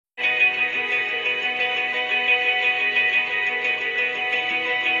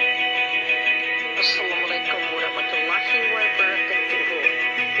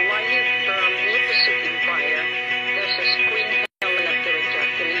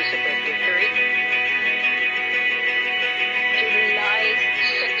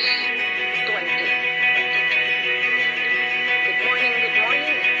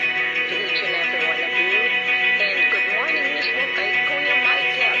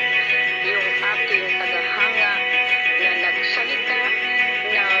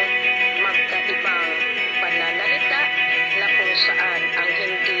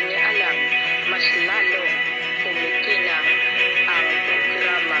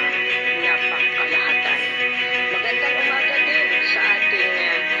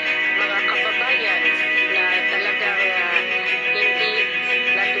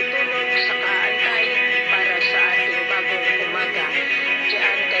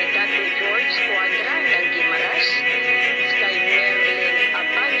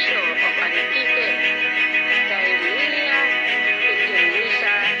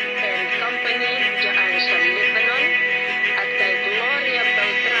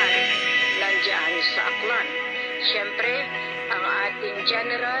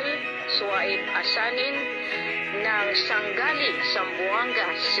asanin ng Sanggali,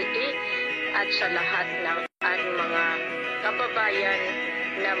 Zamboanga City at sa lahat ng mga kababayan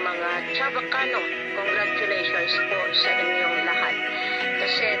na mga Chavacano. Congratulations po sa inyong lahat.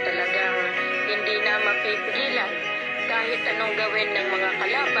 Kasi talagang hindi na mapipigilan kahit anong gawin ng mga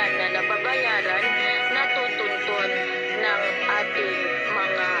kalaban na nababayaran, natutuntun ng ating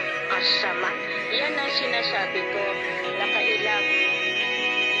mga kasama. Yan ang sinasabi ko na kailangan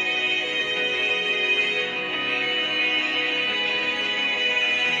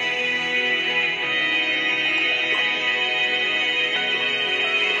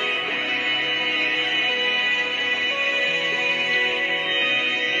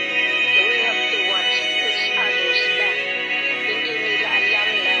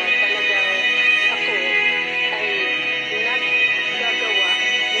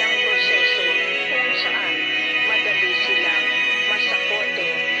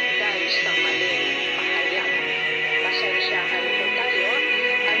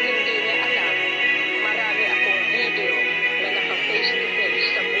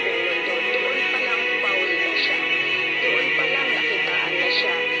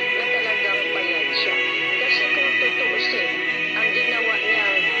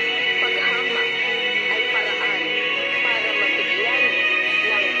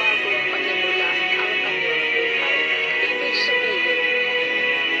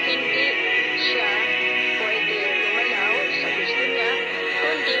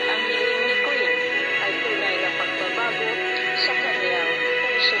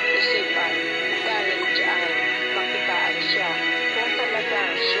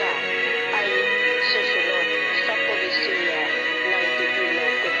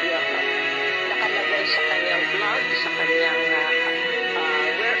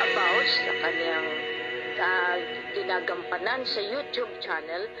ginagampanan sa YouTube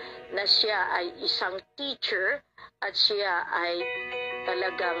channel na siya ay isang teacher at siya ay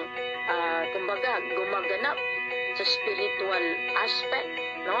talagang kumbaga gumaganap sa spiritual aspect,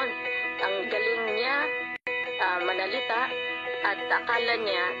 no? Ang galing niya manalita at akala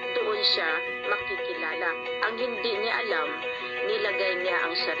niya doon siya makikilala. Ang hindi niya alam, nilagay niya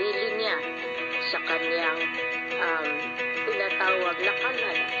ang sarili niya sa kanyang tinatawag na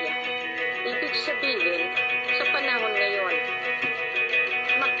kalalakyan. Ibig sabihin, sa panahon ngayon,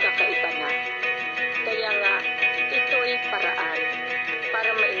 magkakaiba na. Kaya nga, ito'y paraan para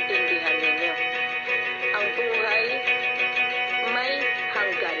maintindihan ninyo. Ang buhay may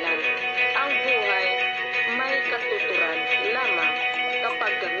hangganan. Ang buhay may katuturan lamang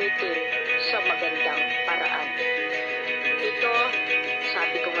kapag gamitin sa magandang paraan. Ito,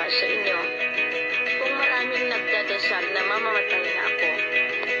 sabi ko nga sa inyo, kung maraming nagdadasal na mamamatay na ako,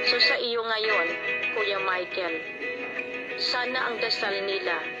 so sa iyo ngayon, Kuya Michael, sana ang dasal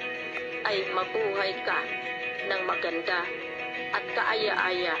nila ay mabuhay ka ng maganda at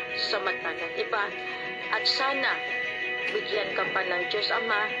kaaya-aya sa mata ng iba. At sana bigyan ka pa ng Diyos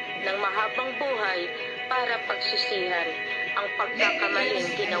Ama ng mahabang buhay para pagsisihan ang pagkakamaling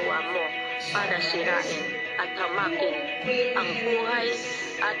ginawa mo para sirain at hamakin ang buhay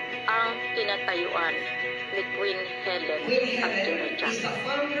at ang tinatayuan ni Queen Helen at Jack.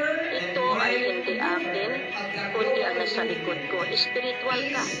 Ito ay hindi akin, kundi ang nasa likod ko. Spiritual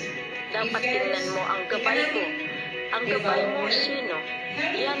ka. Dapat tingnan mo ang gabay ko. Ang gabay mo sino?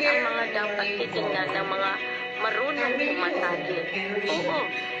 Yan ang mga dapat titingnan ng mga marunong pumatake. Oo,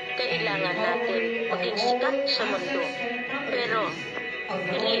 kailangan natin maging sikat sa mundo. Pero,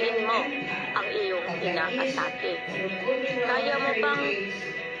 piliin mo ang iyong inaatake. Kaya mo bang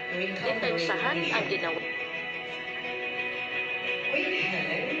depensahan ang ginawa? Queen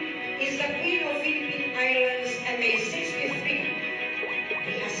Helen is the Queen of Philippine Islands and may 63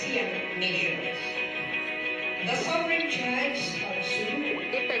 the ASEAN nations. The sovereign judge of Sulu.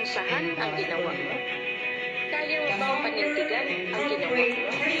 Depensahan ang ginawa mo? Kaya mo bang panindigan ang ginawa mo?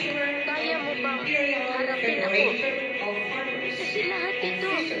 Kaya mo bang harapin ako? Kasi lahat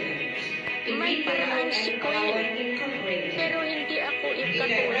ito, may paraan si Queen. Pero hindi ako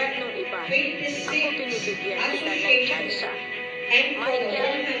ikatulad ng iba. Ako binibigyan kita ng tsansa.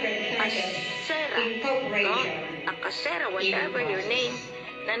 Michael Acera, no? Acera, whatever your name,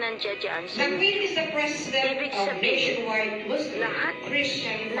 na nandiyan sa iyo. Ibig sabihin, lahat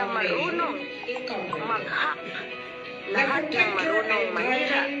na marunong mag-hack, lahat ng marunong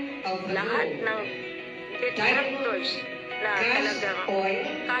manira, lahat ng detractors na talagang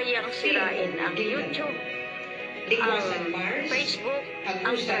kayang sirain ang YouTube, ang Facebook,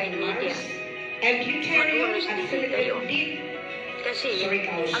 ang social media. Mag-unos din kayo. Kasi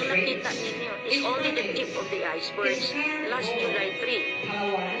ang nakita ninyo is only the tip of the iceberg. Last July 3,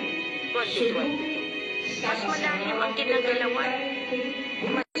 2020. Mas malalim ang ginagalawan.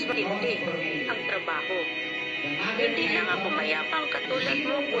 Mas matindi ang trabaho. Hindi lang ako mayapang katulad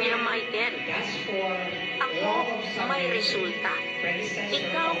mo, Kuya Michael. Ako may resulta.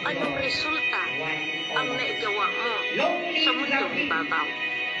 Ikaw, anong resulta ang naigawa mo sa mundong ibabaw?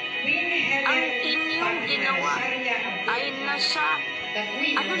 Ang inyong ginawa ay nasa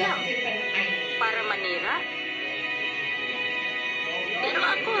lang, para manira? Pero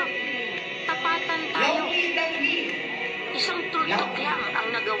ako, tapatan tayo. Isang tuldok lang ang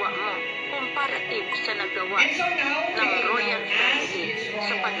nagawa mo comparative sa nagawa ng royal family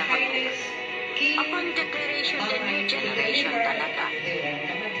sa panahon nila. Upon declaration, the new generation talaga.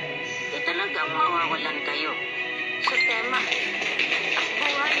 Talagang mawawalan kayo sa tema.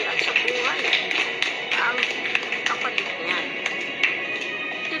 Buhay at sa buhay ang kapalit niyan.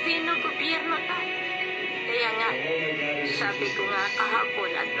 Divino gobyerno tayo. Kaya nga, sabi ko nga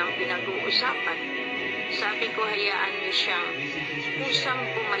kahapon at nang pinag-uusapan, sabi ko hayaan niyo siyang kusang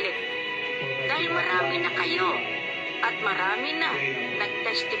bumalik. Dahil marami na kayo at marami na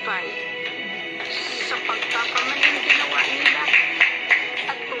nag-testify sa pagkakamaling ginawa nila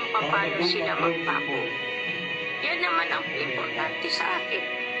at kung paano sila magbago. Yan naman ang importante sa akin.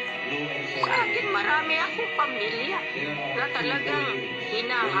 Sa akin marami akong pamilya na talagang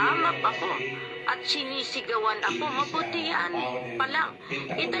hinahamap ako at sinisigawan ako. Mabuti yan pa lang.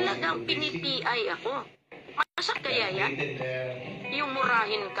 Talagang pinitiay ako. Masakit kaya yan? Yung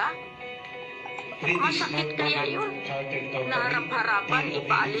murahin ka? Masakit kaya yun? Naharap-harapan,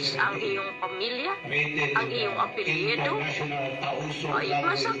 ipaalis ang iyong pamilya, ang iyong apelyido? Ay,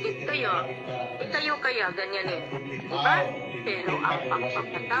 masakit kaya. Tayo kaya ganyanin. Diba? Pero ang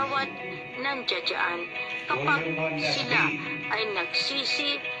pagpapatawad nandiyan kapag sila ay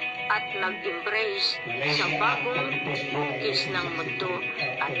nagsisi at nag-embrace sa bagong bukis ng mundo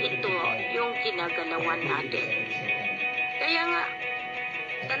at ito yung kinagalawan natin. Kaya nga,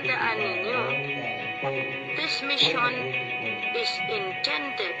 tandaan ninyo, this mission is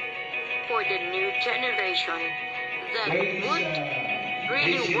intended for the new generation that would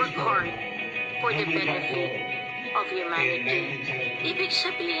really work hard for the benefit of humanity. Ibig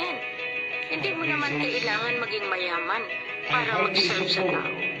sabihin, hindi mo naman kailangan maging mayaman para mag-serve sa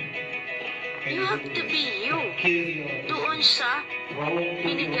tao. You have to be you doon sa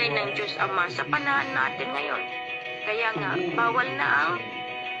binigay ng Diyos Ama sa panahon natin ngayon. Kaya nga, bawal na ang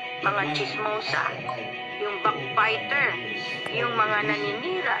mga chismosa, yung backbiter, yung mga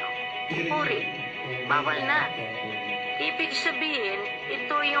naninira, puri, bawal na. Ibig sabihin,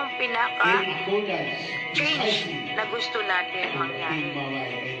 ito yung pinaka-change na gusto natin mangyari.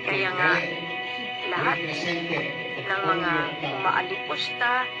 Kaya nga, lahat ng mga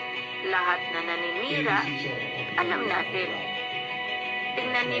umaalipusta, lahat na naninira, alam natin.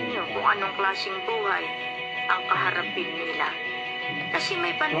 Tingnan ninyo kung anong klaseng buhay ang kaharapin nila. Kasi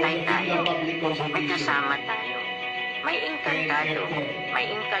may bantay tayo, may kasama tayo, may inkantado, may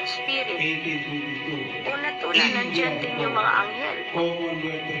inkan spirit. Una-tula, nandiyan din yung mga anghel,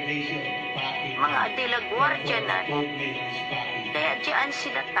 mga adilagwardya natin. Kaya diyan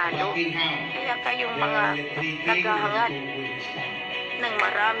sila talo. Kaya kayong mga naghahangad ng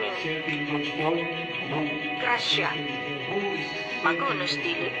maraming grasya, magunos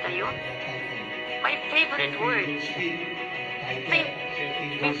dili kayo. My favorite word, think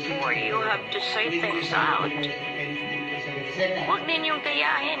before you have to say things out. Huwag ninyong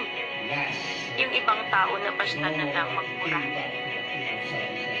gayahin yung ibang tao na basta na lang magmura.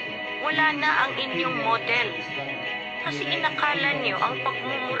 Wala na ang inyong model. Kasi inakala nyo ang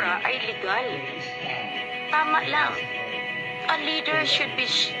pagmumura ay legal. Tama lang. A leader should be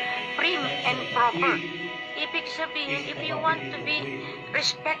prim and proper. Ibig sabihin, if you want to be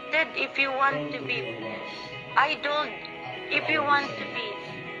respected, if you want to be idoled, if you want to be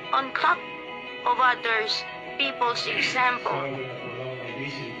on top of others, people's example,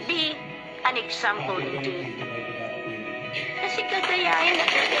 be an example indeed. Kasi kagayahin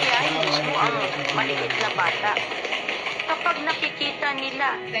mismo ang maliit na bata. Kapag nakikita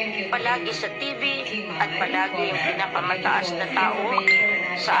nila palagi sa TV at palagi yung pinakamataas na tao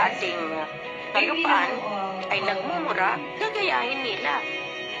sa ating kalupaan ay nagmumura, gagayahin nila.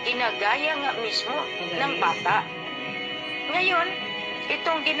 Ginagaya nga mismo ng bata. Ngayon,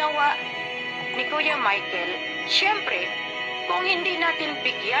 itong ginawa ni Kuya Michael, siyempre, kung hindi natin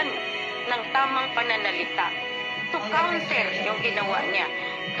bigyan ng tamang pananalita to counter yung ginawa niya,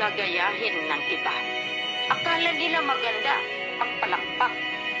 gagayahin ng iba. Akala nila maganda ang palakpak.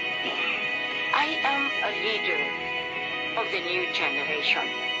 I am a leader of the new generation.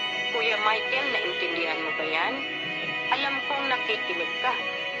 Kuya Michael, naintindihan mo ba yan? Alam kong nakikinig ka.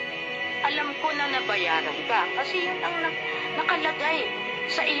 alam ko na nabayaran ka kasi yun ang nakalagay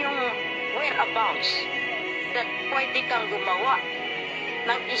sa iyong whereabouts that pwede kang gumawa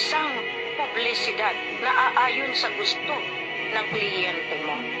ng isang publisidad na aayon sa gusto ng kliyente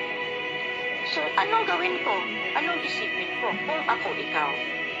mo. So, anong gawin ko? Anong isipin ko kung ako ikaw?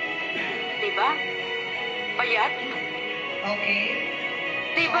 Diba? Bayad? Okay.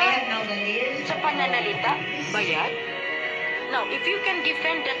 Diba? Bayad now the list. Sa pananalita, bayad? Now, if you can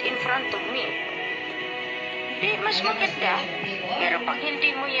defend that in front of me, di mas maganda. Pero pag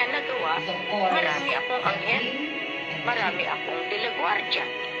hindi mo yan nagawa, marami akong anghel, marami akong delagwardiya,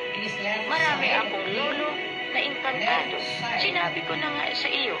 marami akong lolo na inkantado. Sinabi ko na nga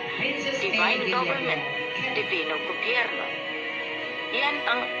sa iyo, divine government, divino gobyerno. Yan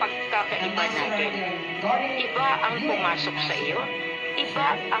ang pagkakaiba natin. Iba ang pumasok sa iyo,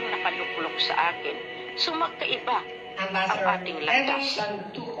 iba ang nakaluklok sa akin. So magkaiba ang ating landas.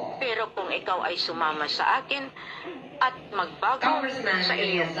 Pero kung ikaw ay sumama sa akin at magbago sa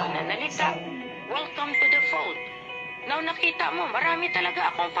iyong pananalita, welcome to the fold. Now nakita mo, marami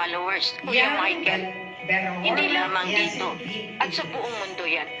talaga akong followers, Kuya Michael. Hindi lamang dito at sa buong mundo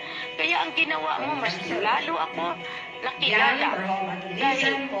yan. Kaya ang ginawa mo, mas lalo ako nakilala.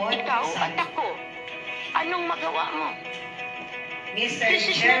 Dahil ikaw at ako, anong magawa mo? This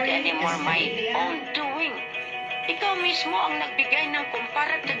is not anymore my own doing. Ikaw mismo ang nagbigay ng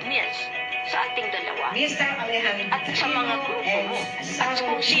comparativeness sa ating dalawa. At sa mga grupo mo. At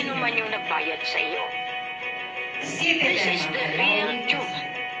kung sino man yung nagbayad sa iyo. This is the real truth.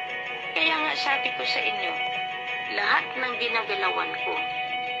 Kaya nga sabi ko sa inyo, lahat ng ginagalawan ko,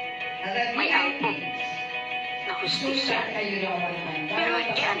 may angkop na hustisya. Pero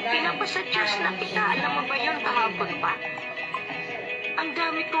yan, pinapasa Diyos na kita. Alam mo ba yun kahapon pa? Ang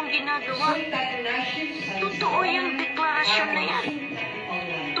dami kong ginagawa. Totoo yung deklarasyon na yan.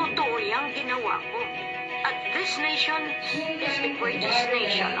 Totoo yung ginawa ko. At this nation is the greatest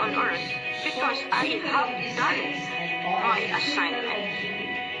nation on earth because I have done my assignment.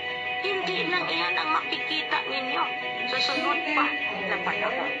 Hindi lang iyan ang makikita ninyo sa sunod pa na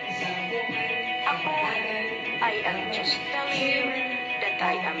panahon. Ako, I am just telling you that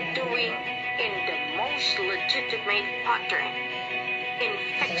I am doing in the most legitimate pattern in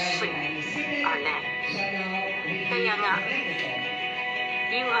fixing our land. Kaya nga,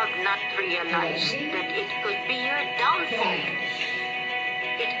 you have not realized that it could be your downfall.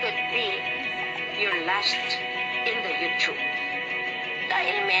 It could be your last in the YouTube.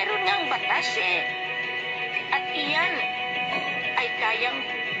 Dahil meron ngang batas eh. At iyan ay kayang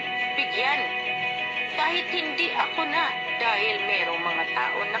bigyan. Kahit hindi ako na dahil merong mga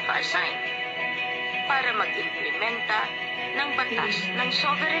tao naka-assign para mag-implementa ng batas ng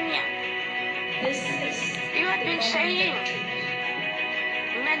soberanya. You have been saying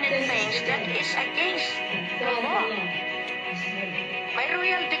many things that is against the law. May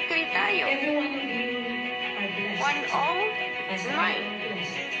royal decree tayo. 109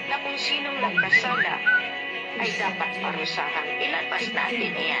 na kung sinong nagkasala ay dapat parusahan. Ilabas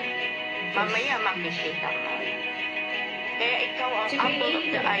natin iyan. Mamaya makikita mo. Kaya ikaw ang apple of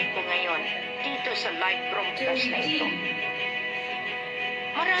the eye ko ngayon dito sa live broadcast na ito.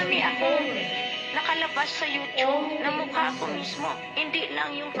 Marami akong nakalabas sa YouTube na mukha ko mismo. Hindi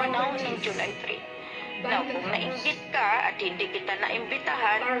lang yung panahon ng July 3. Now, kung nainggit ka at hindi kita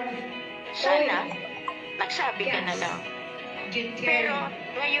naimbitahan, sana nagsabi ka na lang. Pero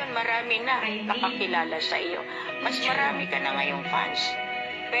ngayon marami na nakakilala sa iyo. Mas marami ka na ngayong fans.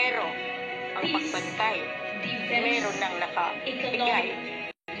 Pero ang pagbantay, meron nang nakabigay.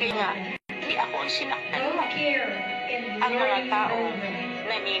 Kaya nga, hindi ako ang sinaktan mo. Ang mga taong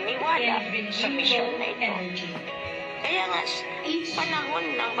naniniwala sa misyon na ito. Kaya nga, panahon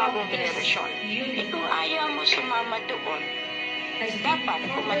ng bagong henerasyon, kung ayaw mo sumama doon, dapat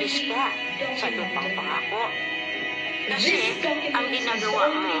umalis ka sa lupang pangako. Kasi ang ginagawa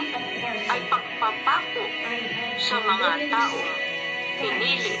mo ay pagpapako sa mga taong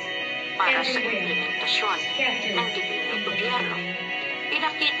pinili para sa implementasyon ng divino gobyerno.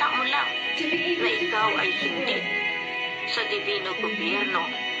 Pinakita mo lang na ikaw ay hindi sa divino gobyerno,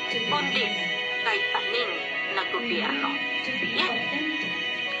 kundi kay taning na gobyerno. Yan.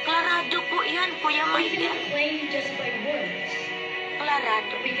 Klarado po yan, Kuya Michael.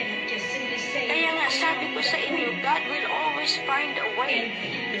 Klarado. Kaya nga sabi ko sa inyo, God will always find a way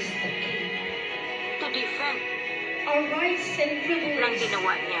to defend ng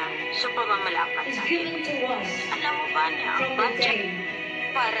ginawa niya sa pamamalakad natin. Alam mo ba niya ang budget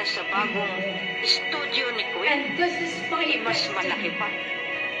para sa bagong studio ni Queen ay mas malaki pa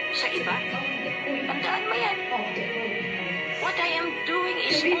sa iba? Tandaan mo yan. What I am doing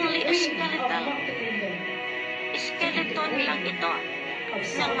is only a skeleton lang ito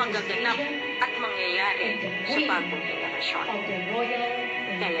ng magaganap at mangyayari sa bagong henerasyon.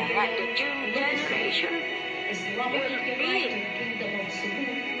 Kaya nga, the June generation will be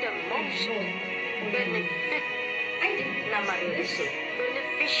the most benefit na marireceive.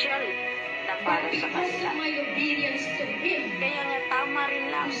 Beneficial na para sa kanila. Kaya nga, tama rin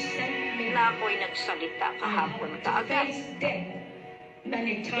lang na ako'y nagsalita kahapon kaagad.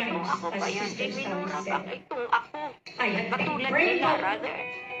 Kung ako ba yun, di minura ka. Kung ako, katulad nila, rather,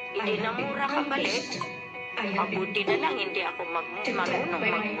 hindi na mura ka balik, mabuti na lang hindi ako marunong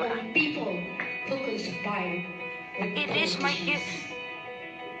magmura. It is my gift.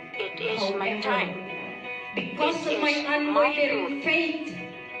 It is my time. It is my truth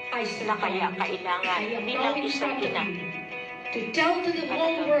na kaya kailangan bilang isang ina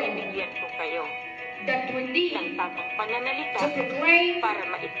talagang binigyan ko kayo ng tamang pananalita para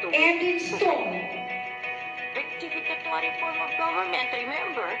maituloy ko. Rectificatory form of government,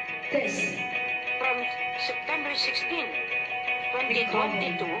 remember, from September 16,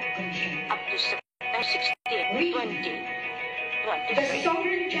 2022 up to September 16,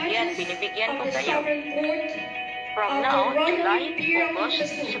 2023. Yan, binibigyan ko kayo. From now, July,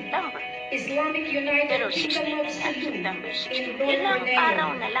 August, September. Pero 16 and September 16, ilang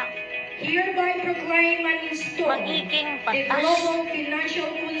araw na lang. Hereby proclaim and install Magiging the batas Global Financial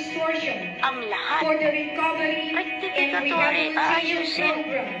Consortium ang lahat. for the recovery and Rectificatory rehabilitation ayusin.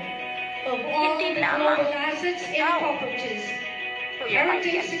 program of all Hindi the lamang global assets and ikaw, properties, Kuya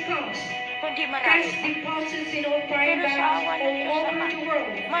heritage Michael, accounts, kundi marami cash pa. deposits in all prime Pero sa banks awa ng all Diyos over Ama, the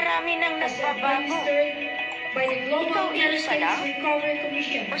world, marami nang as nagbabago. administered by the Global Ikaw, isa lang? Heritage Recovery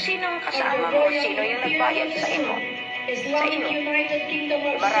Commission O sinong of the kasama mo? Royal Sino yung Imperial nagbayad sa imo? Islamic inyo? United Kingdom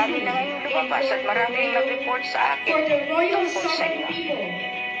of Marami Cebu na ngayong and lumabas at maraming nag-report sa akin for the Royal tungkol sa Sovereign inyo. People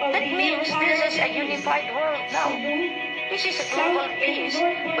of That the means Empire this is a of unified world now. Cebu, This is a global South and peace.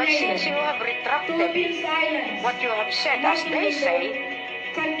 North But Borneo, since you have retracted Philippines Islands, what you have said, as they say,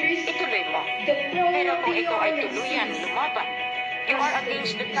 countries, ituloy mo. the Pero kung ito ay pro-European tuluyan, seas, lumaban, you are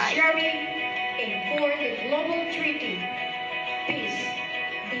against the tide. sharing and for the global treaty, peace,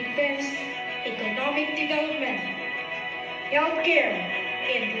 defense, economic development, healthcare,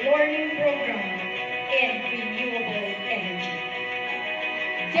 and learning program, and renewable energy.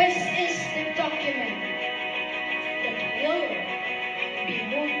 This is the document that will be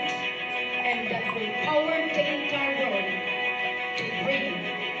moved and that will power the entire world to bring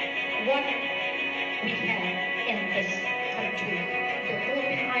what we have in this country, the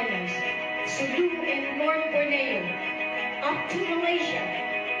Philippine Islands, Cebu and North Borneo, up to Malaysia,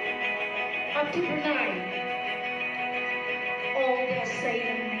 up to Brunei. All the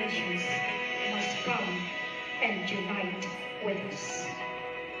ASEAN nations must come and unite with us.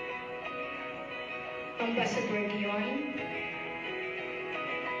 Ambassador Dion,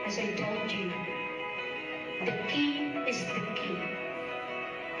 as I told you, the key is the key.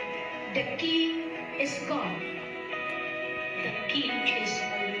 The key is God. The key is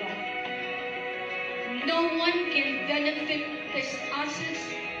Allah. No one can benefit these assets,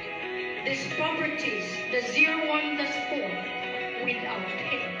 these properties, the 01-4, without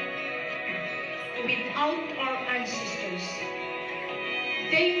Him, without our ancestors.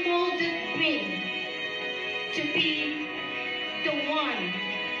 They molded me to be the one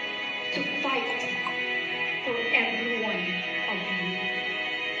to fight for every one of you.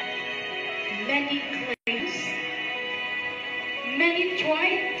 Many claims, many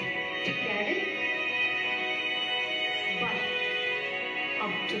tried to get it, but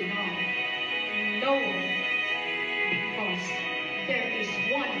up to now, no one, because there is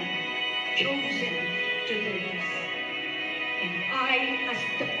one chosen to do this. And I, as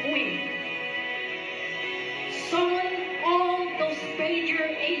the Queen, summon all those major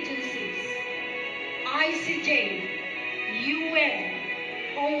agencies, ICJ, UN,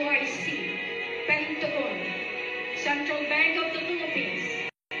 OIC, Pentagon, Central Bank of the Philippines,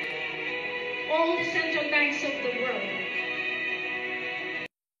 all the central banks of the world,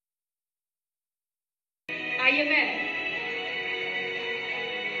 IMF,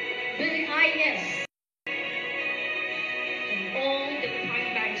 BIS, and all the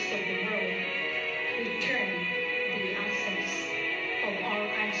prime banks of the world return the assets of our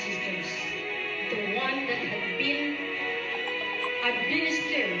ancestors, the one that had been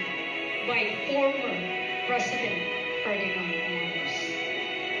administered by former President Ferdinand Marcos.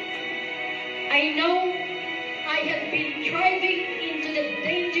 I know I have been driving into the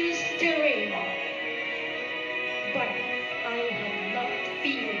dangerous terrain, but I have not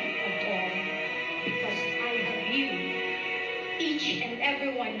feared at all because I have you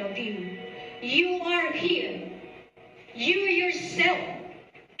you are here. You yourself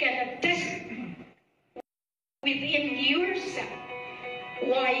can attest within yourself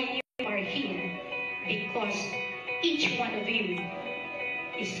why you are here. Because each one of you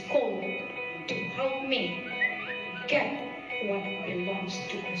is called to help me get what belongs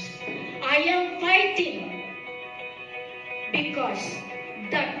to us. I am fighting because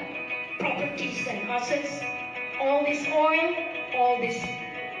that properties and assets, all this oil, all this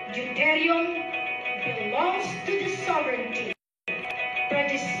deuterium belongs to the sovereignty.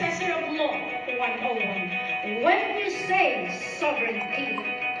 Predecessor of Law 101. When you say sovereignty,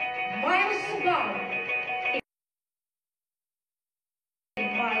 miles above,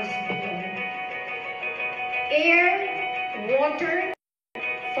 miles below. Air, water,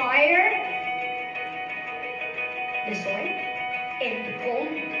 fire, the soil, and the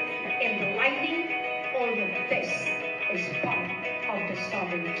cold, and the lightning, all of this is part of the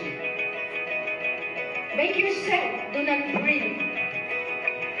sovereignty. Make yourself, do not breathe,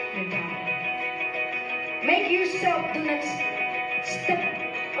 you die. Make yourself, do not step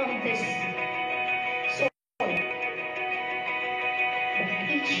on this soil. But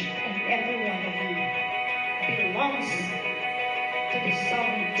each and every one of you belongs to the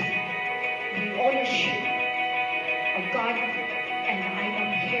sovereignty, the ownership of God, and I am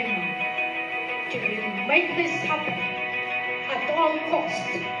here now to really make this happen at all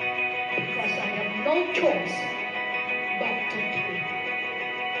costs, because I have no choice but to do it.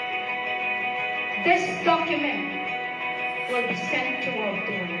 This document will be sent to our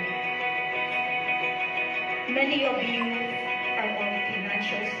door. Many of you are all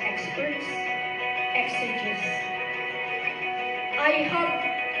financial experts, exegetes. I have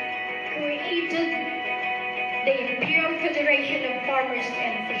created the Imperial Federation of Farmers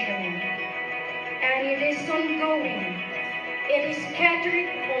and Fishermen, and it is ongoing. It is scattered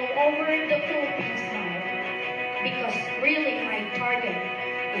all over the Philippines now, because really my target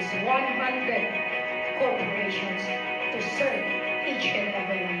is 100 corporations to serve each and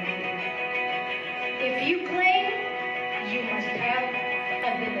every one of you. If you claim, you must have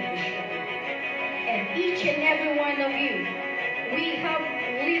a village. And each and every one of you, we have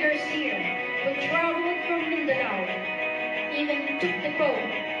leaders here who traveled from Mindanao, even took the boat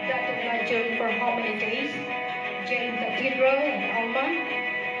that imagine for how many days, Jane Cathedral and Alma.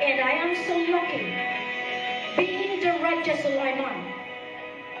 And I am so lucky, being the Raja Sulaiman,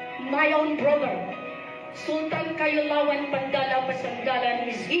 my own brother, Sultan Kayulawan Pandala Pasandalan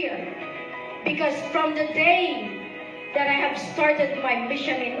is here. Because from the day that I have started my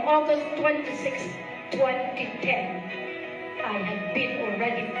mission in August 26, 2010, I have been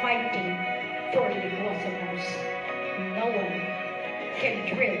already fighting for Liguasanos. No one can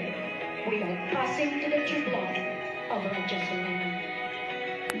drill without passing to the true blood of Raja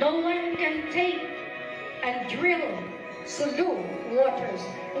Sulaiman. No one can take and drill Sulu waters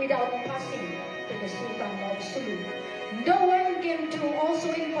without passing to the Sultan of Sulu. No one can do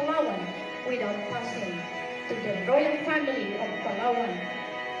also in Palawan without passing to the royal family of Palawan.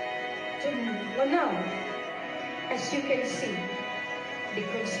 Well now, as you can see, the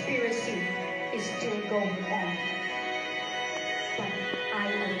conspiracy is still going on. But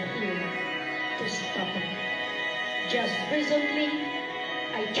I am here to stop it. Just recently,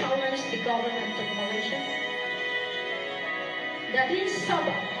 I challenged the government of Malaysia that in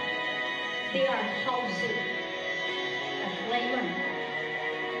Sabah, they are housing a layman.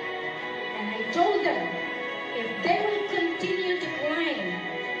 And I told them, if they will continue to climb,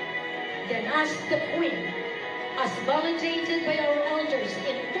 then ask the Queen, as validated by our elders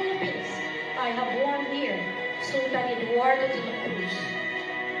in Philippines. I have one here, Sultan Eduardo de la Cruz.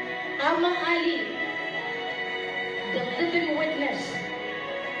 Ama Ali, the living witness,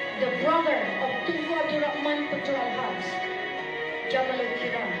 the brother of Tunku Abdul Rahman Patrol House, Jamalul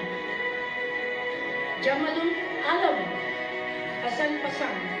Kiram. Jamalul Alam, Hasan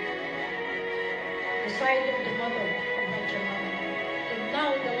Pasang, the side of the mother of my Jamal. And now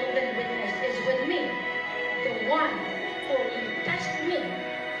the living witness is with me, the one who will test me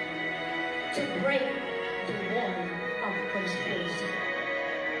to break the wall of conspiracy.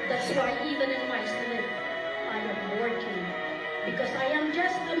 That's why even in my sleep, I am working, because I am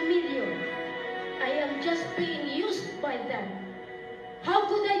just a medium. I am just being used by them. How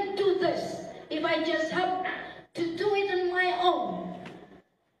could I do this if I just have to do it on my own?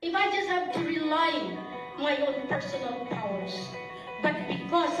 If I just have to rely on my own personal powers? But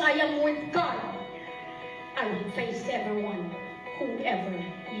because I am with God, I will face everyone, whoever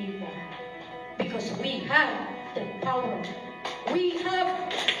you are. Because we have the power. We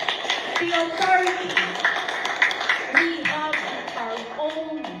have the authority. We have our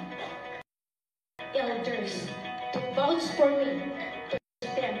own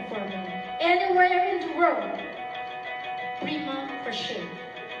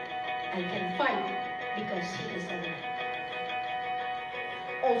I can fight because he is alive.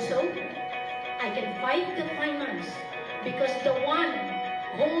 Also, I can fight the finance because the one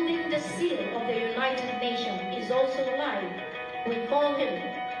holding the seal of the United Nations is also alive. We call him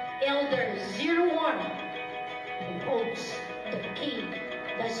Elder 01, who holds the key.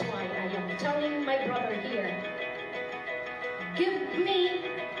 That's why I am telling my brother here, give me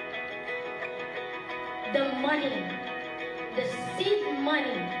the money, the seed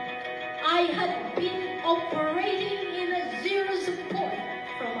money. I had been operating in a zero support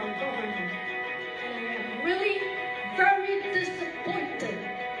from our government. And I am really very disappointed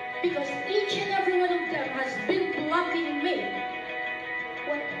because each and every one of them has been blocking me.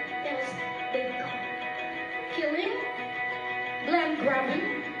 What else they got? Killing, land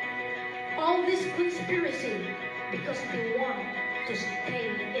grabbing, all this conspiracy because they want to stay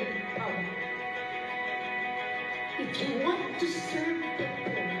in power. If you want to serve the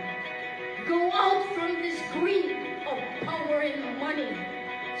poor, go out from this greed of power and money.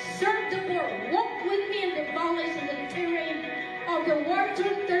 Serve the poor. Walk with me in the valleys and the terrain of the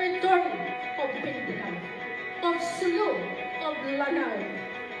war-torn territory of Pinapakita, of Sulu, of Lanao.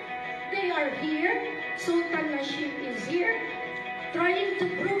 They are here. Sultan Nashim is here, trying to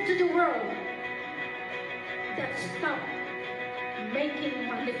prove to the world that stop making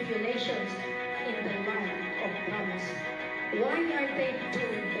manipulations in the land of promise. Why are they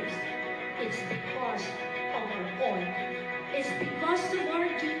doing this? It's because of our oil. It's because of our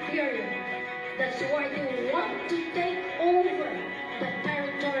Imperial. That's why they want to take over the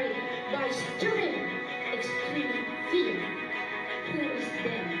territory by stirring extreme fear. Who is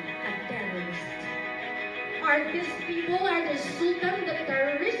then a terrorist? Are these people, are the Sultan the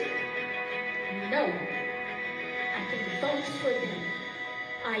terrorist? No. I can vouch for them.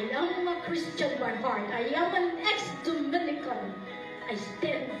 I am a Christian by heart. I am an ex-Dominican. I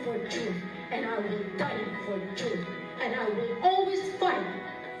stand for truth, and I will die for truth, and I will always fight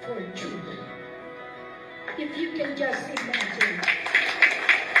for truth. If you can just imagine,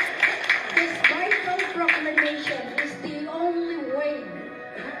 this vital proclamation is the only way,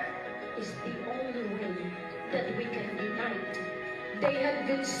 that we can unite. They had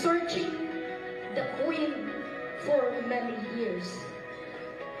been searching the Queen for many years.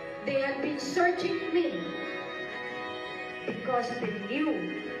 They had been searching me because they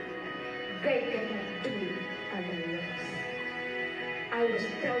knew they cannot do otherwise. I was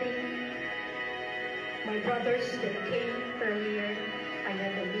telling my brothers that came earlier, I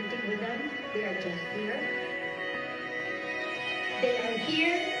had a meeting with them. They are just here. They are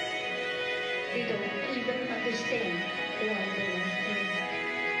here. They don't even understand why they are here.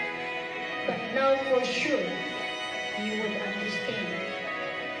 But now for sure, you would understand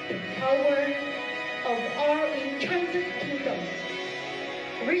the power of our enchanted kingdom.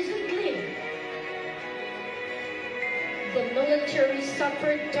 Recently, the military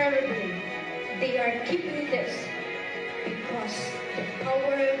suffered terribly. They are keeping this because the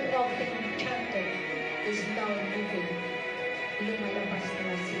power of the enchanted is now moving. Lumalabas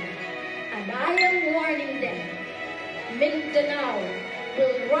na sila. And I am warning them, Mindanao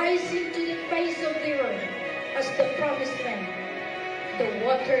will rise into the face of the earth as the promised land. The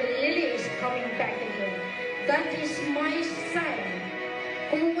water lily is coming back again. That is my sign.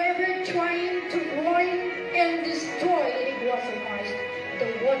 Whoever trying to ruin and destroy Ligwasamas,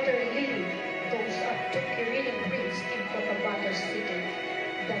 the water lily goes up to Quirino Prince in Cotabato City.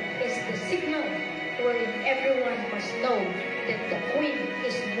 That is the signal wherein everyone must know that the Queen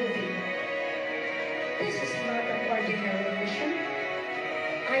is moving. This is not an ordinary mission.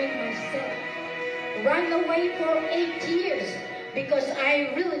 I myself ran away for 8 years because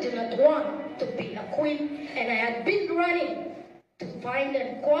I really did not want to be a queen, and I had been running to find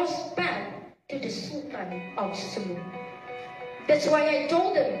a cross path to the Sultan of Sulu. That's why I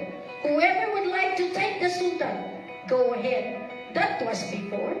told them, whoever would like to take the Sultan, go ahead. That was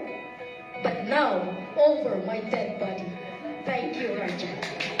before. But now, over my dead body. Thank you, Raja.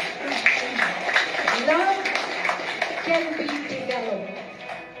 Love can be developed.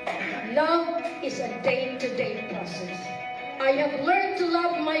 Love is a day-to-day process. I have learned to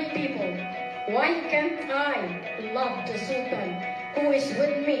love my people. Why can't I love the Sultan who is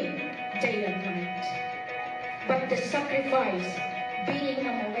with me day and night? But the sacrifice, being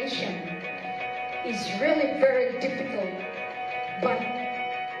a Malaysian, is really very difficult. But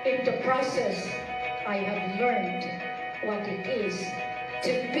in the process, I have learned what it is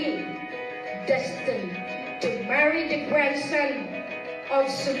to be destined to marry the grandson of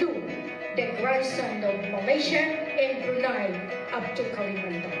Sulu, the grandson of Malaysia and Brunei up to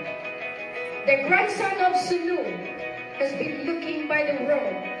Kalimantan. The grandson of Sulu has been looking by the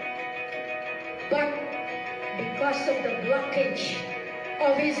world But because of the blockage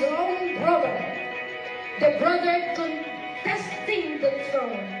of his own brother, the brother contesting the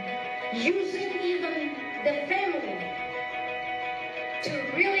throne, using even the family to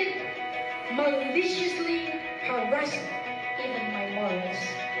really maliciously harass even my morals.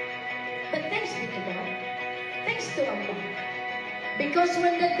 But thanks be to God, thanks to Allah, because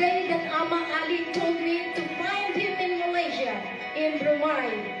when the day that Ama Ali told me to find him in Malaysia, in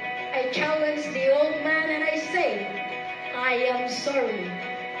Brunei, I challenged the old man and I say, I am sorry.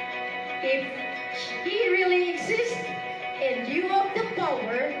 If he really exists and you have the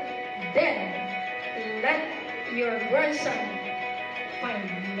power, then let your grandson find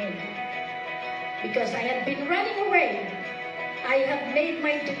me. Because I had been running away. I have made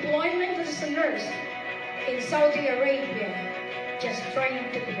my deployment as a nurse in Saudi Arabia, just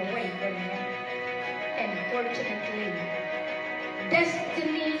trying to be away from him. And fortunately,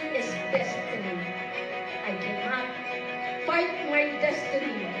 destiny is destiny. I cannot fight my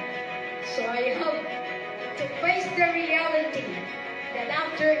destiny. So I have to face the reality that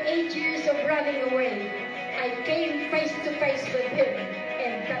after 8 years of running away, I came face to face with him,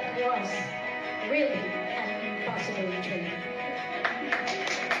 and that was really an impossible dream.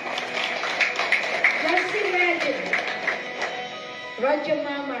 Just imagine, Raja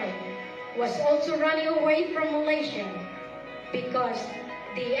Mamai was also running away from Malaysia because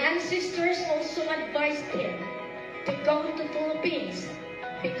the ancestors also advised him to go to Philippines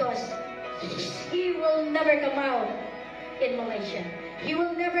because he will never come out in Malaysia. He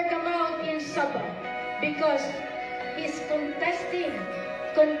will never come out in Sabah because his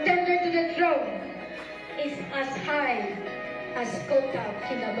contender to the throne is as high as Kota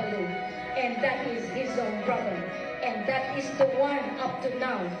Kinabalu, and that is his own brother, and that is the one up to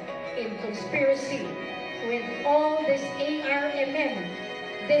now in conspiracy with all this ARMM,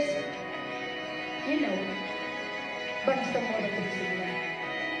 this, Bangsamoro.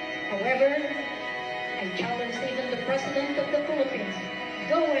 However, I challenge even the President of the Philippines,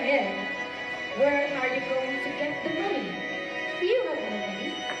 go ahead. Where are you going to get the money? You have no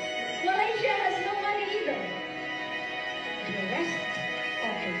money. Malaysia has no money either. The rest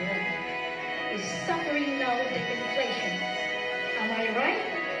of the world is suffering now the inflation. Am I right,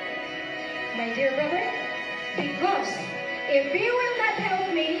 my dear brother? Because if you will not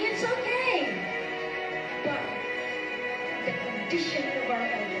help me, it's okay. But the condition of our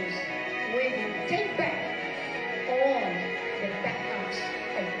elders, we will take back all the backups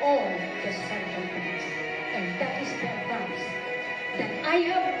of all the central banks. And that is the advice that I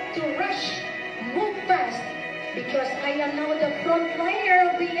have to rush, move fast, because I am now the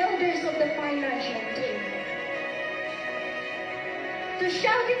frontliner of the elders of the financial team. To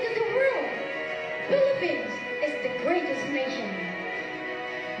shout it to the world, Philippines is the greatest nation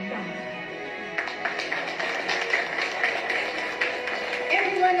now.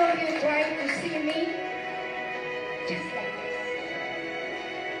 Every one of you tried to see me just like this.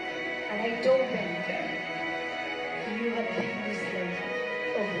 And I told them, you have been misled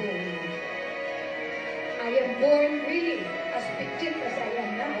of who I am. I am born really as petite as I am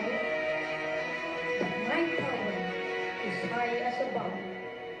now, but my power is high as above,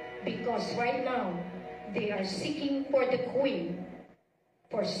 because right now they are seeking for the queen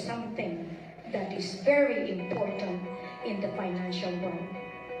for something that is very important in the financial world.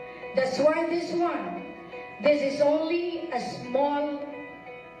 That's why this is only a small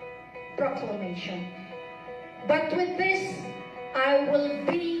proclamation. But with this, I will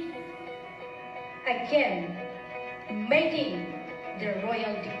be again making the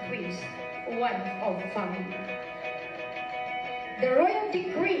royal decrees one of family. The royal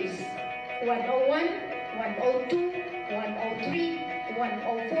decrees 101, 102, 103,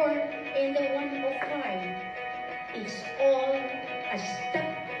 104, and the 105 is all a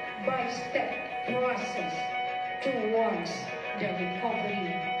step-by-step process towards the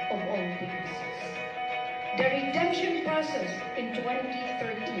recovery of all businesses. The redemption process in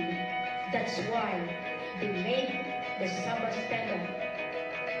 2013, that's why they made the Sabah stand-up.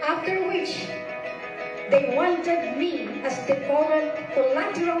 After which, they wanted me as the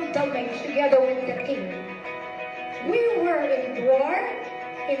collateral damage together with the king. We were in war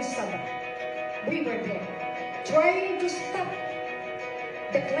in Sabah. We were there, trying to stop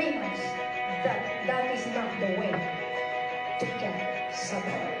the claimants that is not the way to get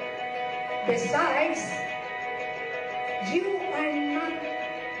Sabah. Besides, you are not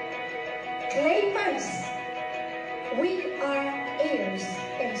claimants. We are heirs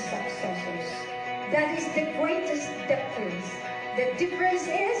and successors. That is the greatest difference. The difference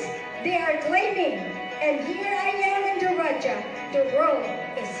is they are claiming, and here I am in the Raja. The world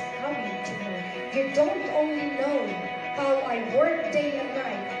is coming to me. You don't only know how I work day and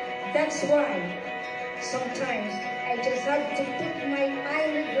night. That's why sometimes I just have to put my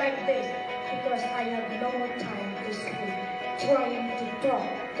eyelid like this because I have no more time to sleep, trying to talk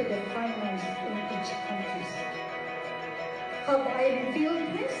to the finance in each country. Have I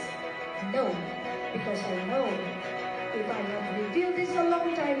revealed this? No, because I know if I have revealed this a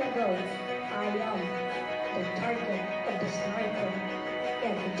long time ago, I am the target of the sniper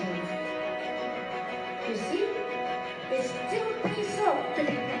every day. You see, it still pays off to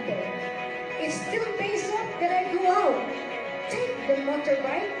be humble. It still pays off that I go out, take the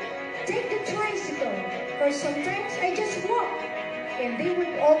motorbike, take the tricycle, or sometimes I just walk. And they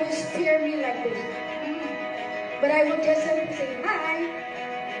would always stare me like this. But I would just have to say hi.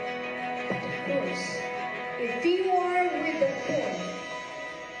 But of course, if you are with the poor,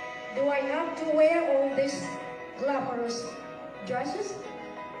 do I have to wear all these glamorous dresses?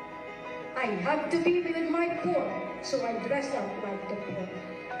 I have to be with my poor, so I dress up like the poor.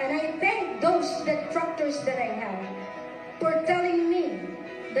 And I thank those detractors that I have for telling me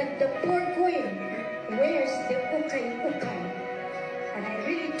that the poor queen wears the ukay-ukay. And I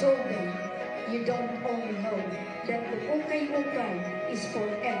really told them, you don't only know that the ukay-ukay is for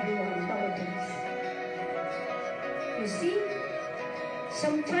everyone nowadays. You see,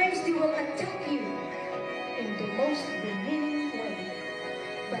 sometimes they will attack you in the most demeaning way.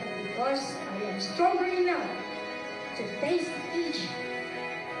 But because I am stronger enough to face each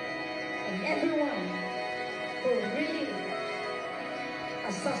and everyone who really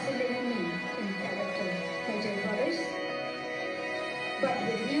assassinated me in character, my dear brothers. But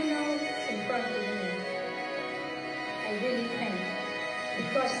with you now in front of me, I really thank,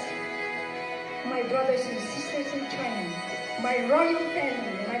 because my brothers and sisters in China, my royal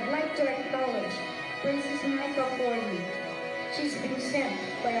family, and I'd like to acknowledge Princess Micah for you. She's been sent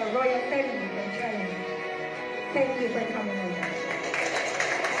by a royal family from China. Thank you for coming over.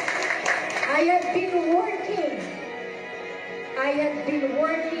 I have been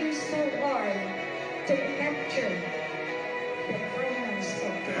working so hard to capture the finance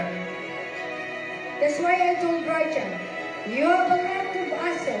of the world. That's why I told Raja, you have a lot of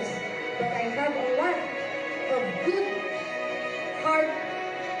assets, but I have a lot of good, heart,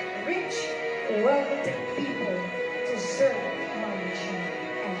 rich, wealthy people to serve my mission.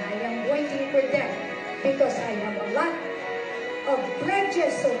 And I am waiting for them because I have a lot of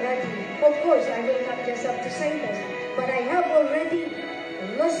pledges already. Of course, I will not just have to say this, but I have already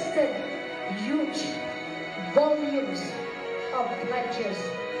listed huge volumes of pledges,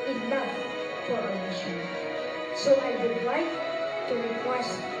 enough for our mission. So I would like to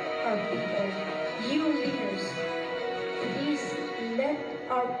request our people, you leaders, please let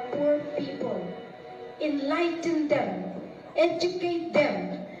our poor people, enlighten them, educate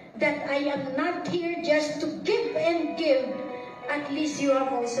them, that I am not here just to give and give. At least you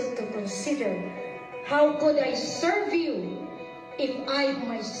have also to consider, how could I serve you if I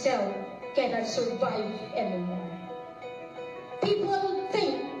myself cannot survive anymore? People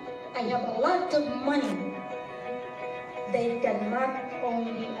think I have a lot of money. They cannot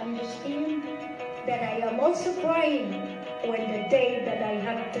only understand that I am also crying when the day that I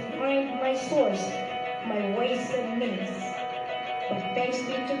have to find my source, my ways and means. But thanks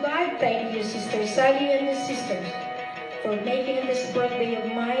be to God, thank you Sister Sally and the sisters for making this birthday of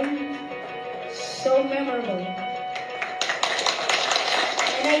mine so memorable.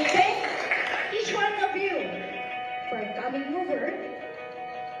 And I thank each one of you for coming over,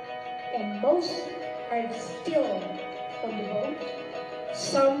 and most are still on the boat.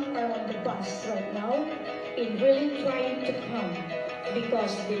 Some are on the bus right now in really trying to come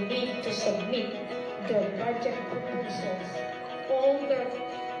because they need to submit their budget proposals, all their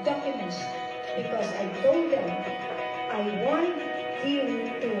documents, because I told them I want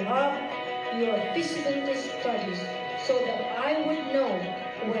you to have your feasibility studies so that I would know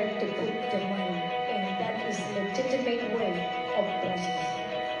where to put the money, and that is a legitimate way of process.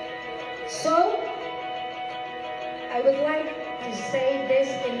 So, I would like to say this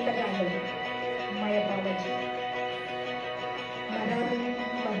in Tagalog, my apology. Maraming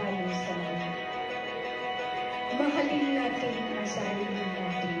salamat. Mahalin natin ang sarili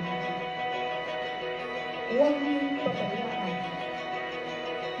natin. Huwag niyong pabayaan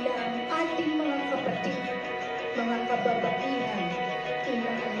na ang ating mga kapatid, mga kababaihan,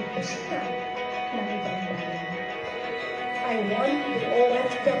 inaalipista ng ibang bayan. I want the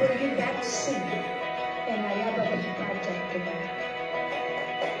OFW vaccine, and I have a big project to that.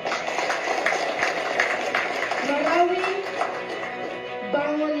 Marawi,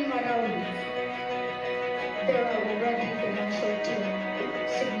 bangon Marawi. There are already financial team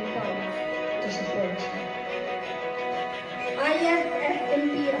signified to support.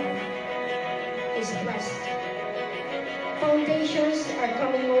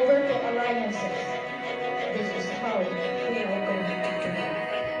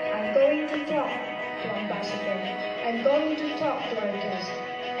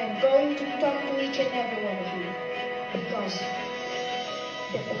 each and every one of you, because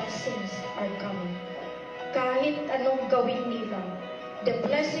the blessings are coming. Kahit anong gawin nila, the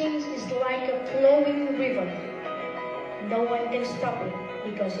blessings is like a flowing river. No one can stop it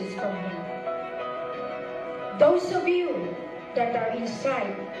because it's from Him. Those of you that are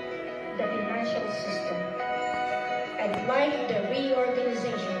inside the financial system and like the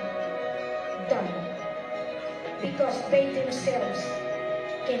reorganization done, because they themselves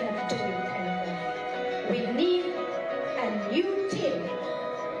cannot do it anymore. We need a new team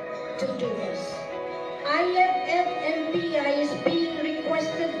to do this. IFFMPI is being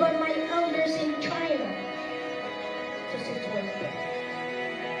requested by my elders in China to situate them.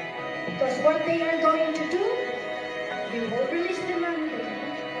 Because what they are going to do, we will release the money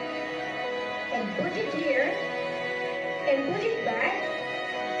and put it here and put it back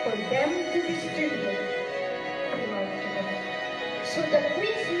for them to distribute throughout the world. So the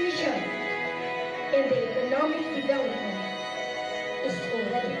Queen's mission in the economic development is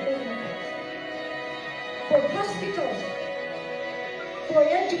already taking place. For hospitals, for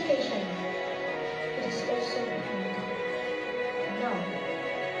education, it is also being done. Now,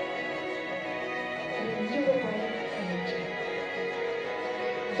 renewable energy.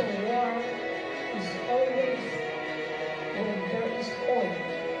 The war is always when there is oil,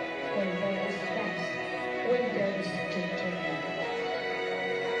 when there is gas, when there is ginger.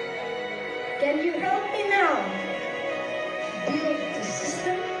 Can you help me now build the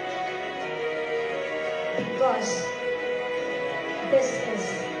system? Because this is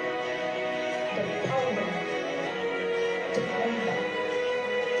the power to combat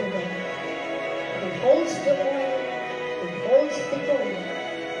the world. Who holds the oil, who holds the gold,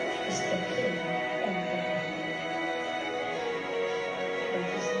 is the king and the power. That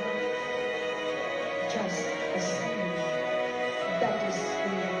is not just a saying, that is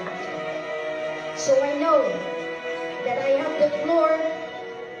reality. So I know that I have the floor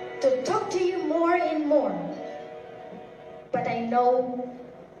to talk to you more and more. But I know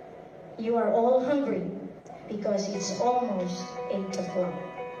you are all hungry because it's almost 8 o'clock.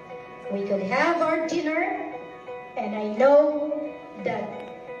 We could have our dinner, and I know that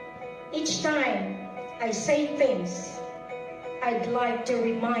each time I say things, I'd like to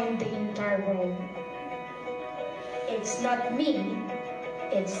remind the entire world. It's not me,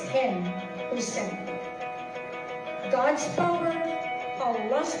 it's Him who sent me. God's power,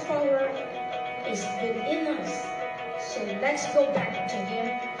 Allah's power is within us. So let's go back to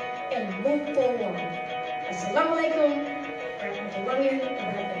Him and move forward. Assalamualaikum warahmatullahi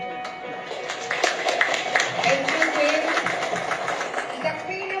wabarakatuh. Thank you, Queen. The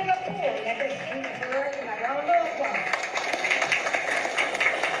Queen of the Pool, let us give her a round of applause.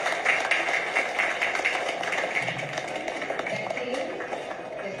 Becky,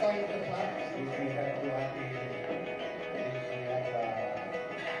 the story to us. If we have to happy, if we have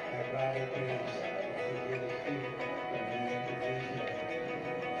relatives,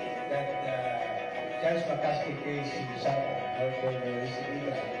 that Judge McCaskey case in Sabah, therefore there is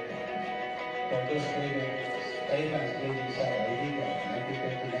illegal. For those payments made in Sabah, illegal,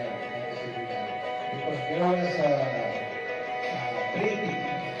 1929, that is illegal. Because there was a treaty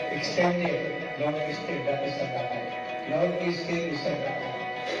extended, Northeast State, that is Nagawa. Northeast State is Nagawa.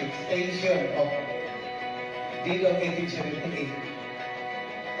 Extension of deal of 1878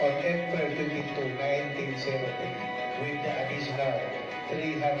 on April 22, 1978 with the additional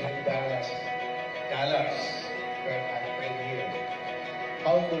 $300 per year.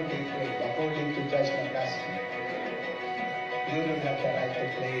 How could they play? According to Judge McCaskey, you don't have the right to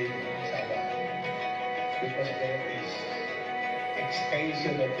play in Sabah because there is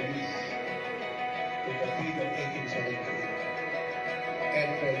extension of lease with the deed of 1878.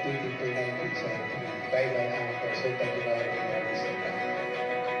 April 22, 1973 by my uncle, Sultan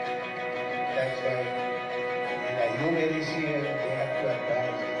That's why in a humanitarian they have to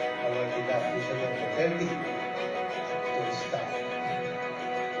advise our deductible for 30 to stop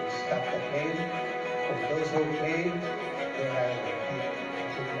the pain. For those who claim, they are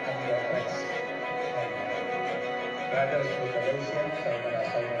to be under arrest. Brothers who Malaysia,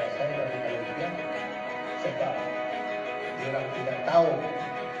 sama-sama dari Malaysia, sebab orang tidak tahu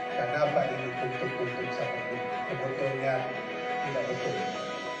kenapa ini tuntut-tuntut sama ini. Sebetulnya tidak betul.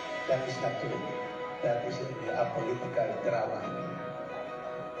 That is not true. That is a political drama.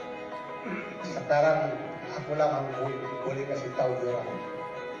 Sekarang aku lang ang boleh kasih tahu orang.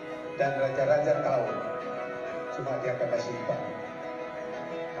 Dan raja-raja tahu. Cuma dia akan simpan.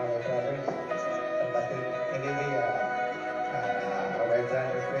 Our brothers, tempat ini our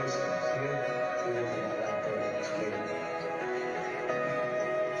brother friends here, we will have to explain.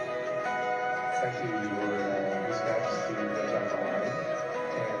 Thank you, Your His Majesty Mahal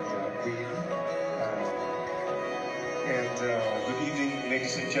and Queen. Good evening,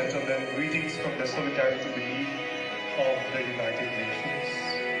 ladies and gentlemen. Greetings from the Solidarity Belief of the United Nations.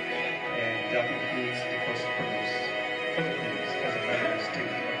 And that includes the prosperous Philippines as a member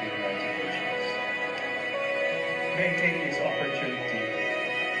state of the United Nations. May I take this opportunity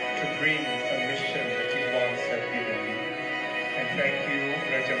to bring a mission that you once have given me. And thank you,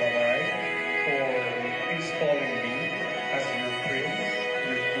 Mahal, for installing me as your prince,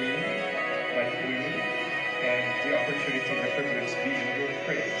 your queen, my queen, and the opportunity and the privilege being your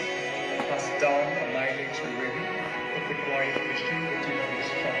prince has done a mileage already of the quiet mission that you have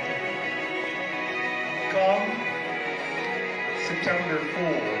instructed me. Come September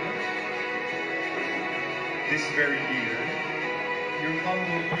 4, this very year, your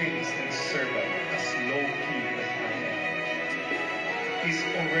humble prince and servant, as low-key as I am, is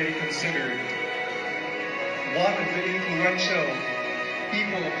already considered one of the influential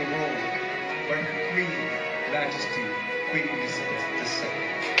people of the world by her Queen Majesty, Queen Elizabeth II.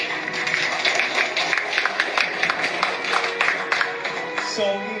 So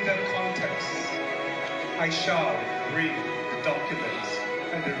in that context, I shall bring the documents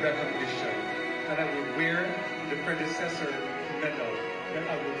and the recognition, and I will wear the predecessor medal that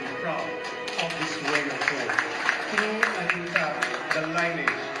I will be proud of this royal court. Through and in fact, the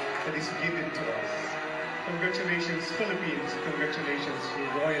lineage that is given to us. Congratulations, Philippines. Congratulations,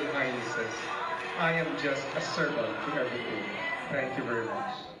 Your Royal Highnesses. I am just a servant to everything. Thank you very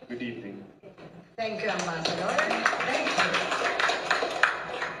much. Good evening. Thank you, Ambassador. Thank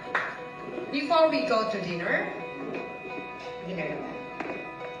you. Before we go to dinner,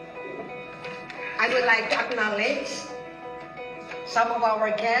 I would like to acknowledge some of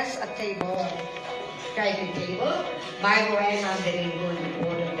our guests at table, guided table, by Reyna, the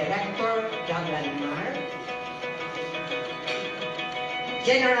Board of Director, Jaglan Mar,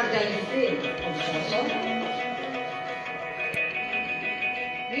 General Delphine of Soso,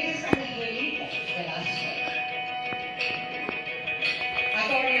 Miss Angelica Velasco,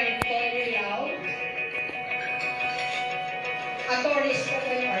 Attorney Antonio Lau, Attorney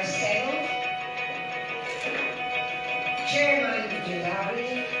Stephen Arcelo, Chairman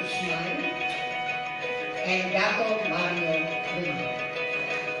Gilari Usman, and Dato Mario Luna.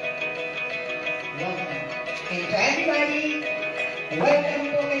 Welcome. And to everybody, welcome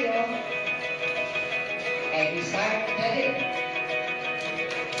po kayo. And we start the dinner.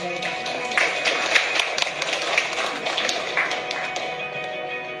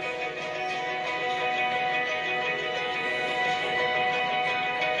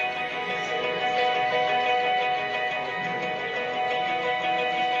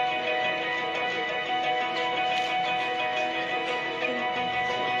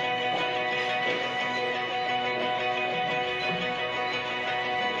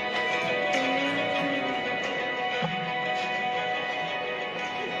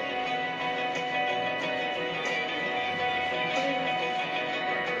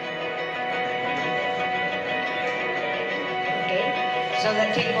 So the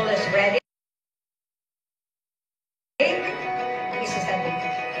table is ready. This is the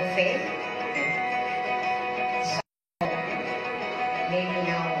buffet. So maybe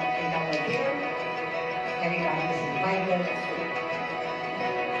now in our dinner, everybody is invited.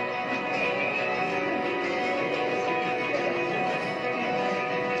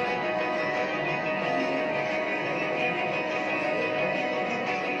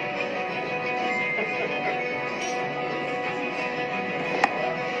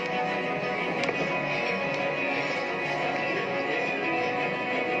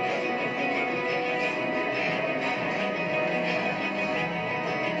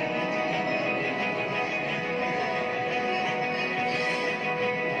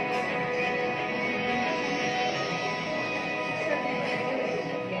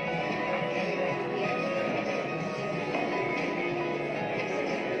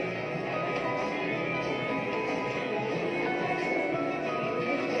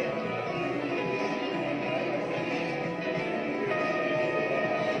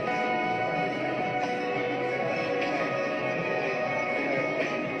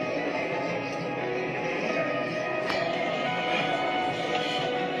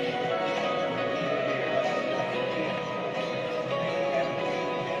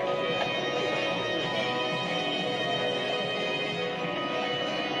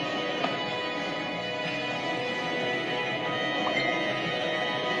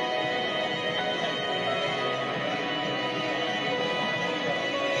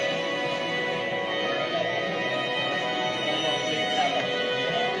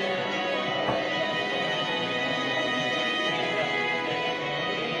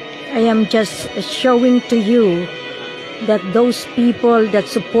 I am just showing to you that those people that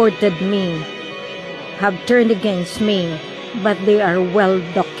supported me have turned against me, but they are well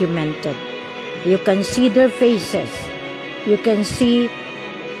documented. You can see their faces. You can see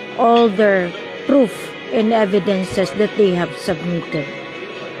all their proof and evidences that they have submitted.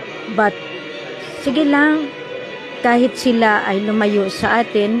 But sige lang, kahit sila ay lumayo sa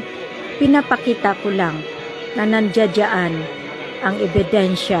atin, pinapakita ko lang na nandiyan ang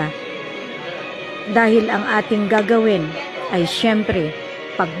ebidensya. Dahil ang ating gagawin ay siyempre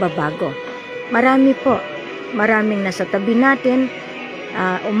pagbabago. Marami po, maraming nasa tabi natin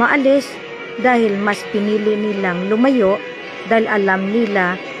umaalis dahil mas pinili nilang lumayo dahil alam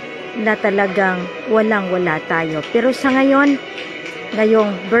nila na talagang walang-wala tayo. Pero sa ngayong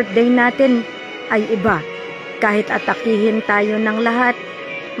birthday natin ay iba. Kahit atakihin tayo ng lahat,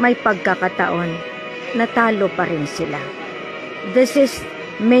 may pagkakataon na talo pa rin sila. This is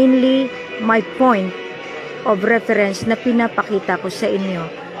mainly my point of reference na pinapakita ko sa inyo.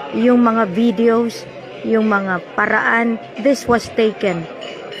 Yung mga videos, yung mga paraan, this was taken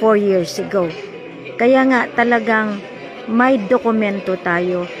 4 years ago. Kaya nga talagang may dokumento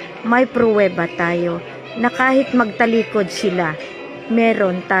tayo, may pruweba tayo, na kahit magtalikod sila,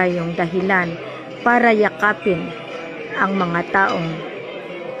 meron tayong dahilan para yakapin ang mga taong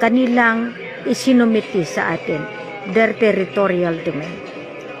kanilang isinumiti sa atin, their territorial domain.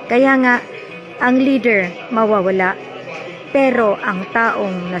 Kaya nga, ang leader mawawala, pero ang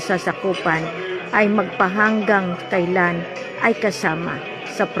taong nasasakupan ay magpahanggang kailan ay kasama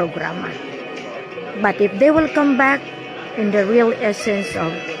sa programa. But if they will come back in the real essence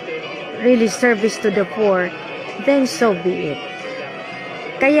of really service to the poor, then so be it.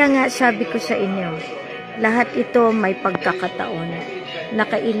 Kaya nga sabi ko sa inyo, lahat ito may pagkakataon na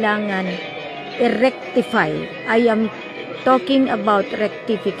kailangan i-rectify. I am talking about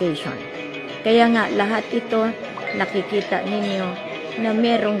rectification. Kaya nga lahat ito nakikita ninyo na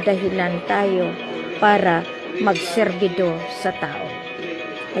merong dahilan tayo para magserbido sa tao.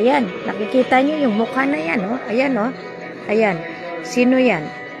 Ayan, nakikita nyo yung mukha na yan, oh. Ayan, oh. Ayan, sino yan?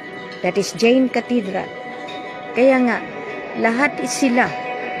 That is Jane Cathedral. Kaya nga, lahat sila.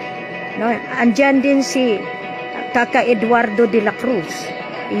 No? Andyan din si Kaka Eduardo de la Cruz.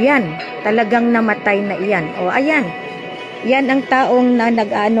 Iyan, talagang namatay na iyan. O, ayan. Yan ang taong na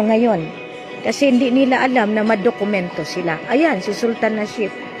nag-ano ngayon. Kasi hindi nila alam na madokumento sila. Ayan, si Sultan Nasif.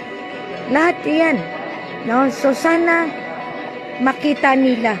 Lahat iyan. No? So, sana makita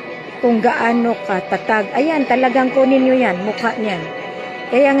nila kung gaano katatag. Ayan, talagang kunin nyo yan, mukha niyan.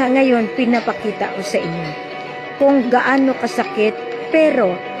 Kaya nga ngayon, pinapakita ko sa inyo kung gaano kasakit,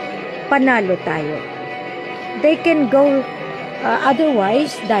 pero panalo tayo. They can go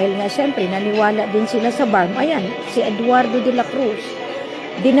otherwise, dahil nga siyempre naniwala din sila sa BARM. Ayan, si Eduardo de la Cruz.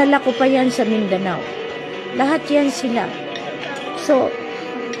 Dinala ko pa yan sa Mindanao. Lahat yan sila. So,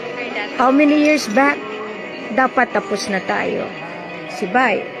 how many years back? Dapat tapos na tayo. Si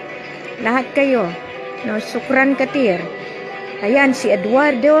Bay, lahat kayo, no, Sukran Katir. Ayan, si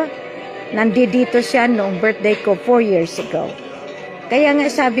Eduardo, nandito siya noong birthday ko 4 years ago. Kaya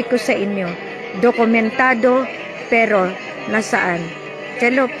nga sabi ko sa inyo, dokumentado, pero nasaan?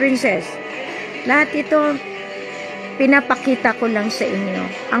 Hello, Princess. Lahat ito, pinapakita ko lang sa inyo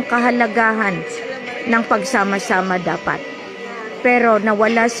ang kahalagahan ng pagsama-sama dapat. Pero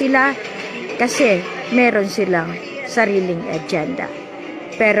nawala sila kasi meron silang sariling agenda.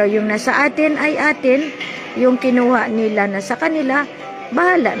 Pero yung nasa atin ay atin, yung kinuha nila na sa kanila,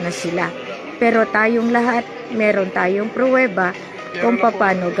 bahala na sila. Pero tayong lahat, meron tayong pruweba kung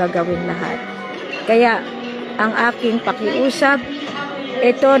paano gagawin lahat. Kaya ang aking pakiusap,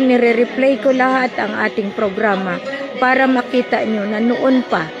 ito nire-replay ko lahat ang ating programa para makita nyo na noon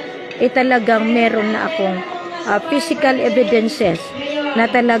pa, talagang meron na akong physical evidences na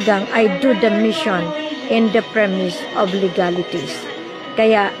talagang I do the mission in the premise of legalities.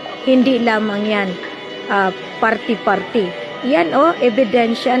 Kaya hindi lamang yan party-party. Yan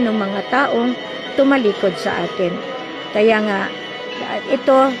ebidensya ng mga taong tumalikod sa atin. Kaya nga,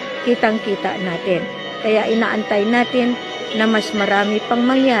 ito kitang-kita natin. Kaya inaantay natin na mas marami pang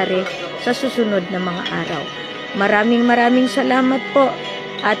mangyari sa susunod na mga araw. Maraming salamat po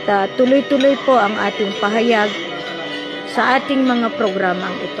at tuloy-tuloy po ang ating pahayag sa ating mga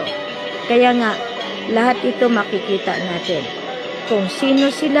programang ito. Kaya nga, lahat ito makikita natin kung sino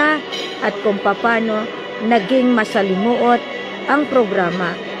sila at kung paano naging masalimuot ang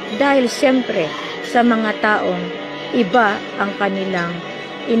programa dahil siyempre sa mga taong iba ang kanilang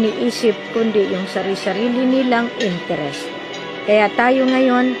iniisip kundi yung sarili nilang interest. Kaya tayo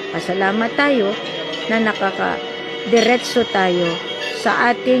ngayon, pasalamat tayo na nakaka-diretso tayo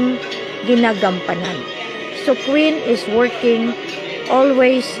sa ating ginagampanan. So Queen is working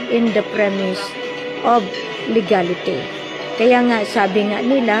always in the premise of legality. Kaya nga sabi nga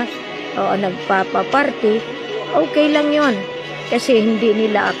nila, o nagpapaparty, okay lang yon kasi hindi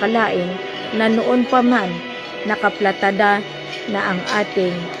nila akalain na noon pa man nakaplatada na ang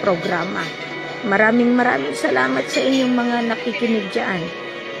ating programa. Maraming salamat sa inyong mga nakikinig dyan.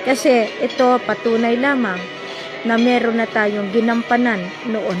 Kasi ito patunay lamang na meron na tayong ginampanan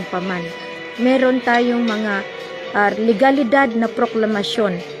noon pa man. Meron tayong mga legalidad na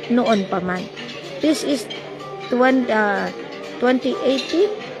proklamasyon noon pa man. This is 2018,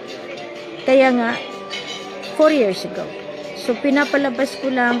 kaya nga 4 years ago. So pinapalabas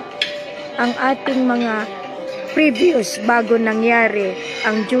ko lang ang ating mga previous bago nangyari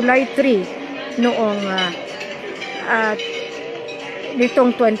ang July 3 noong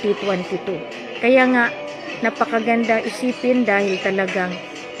nitong 2022. Kaya nga napakaganda isipin dahil talagang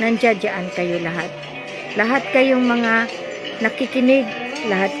nandiyan kayo lahat. Lahat kayong mga nakikinig,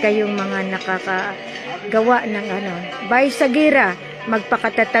 lahat kayong mga nakakagawa ng ano. Bay Sagira,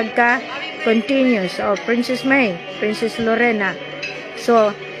 magpakatatag ka, continuous. O, Princess May, Princess Lorena.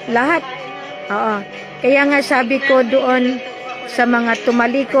 So, lahat. Oo. Kaya nga sabi ko doon sa mga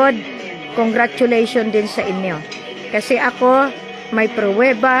tumalikod, congratulations din sa inyo. Kasi ako, may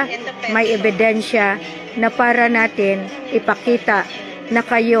pruweba, may ebidensya na para natin ipakita na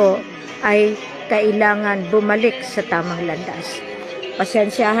kayo ay kailangan bumalik sa tamang landas.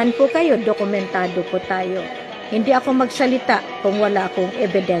 Pasensyahan po kayo, dokumentado po tayo. Hindi ako magsalita kung wala akong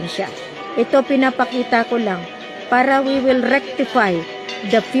ebidensya. Ito pinapakita ko lang para we will rectify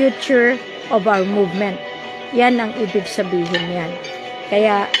the future of our movement. Yan ang ibig sabihin yan.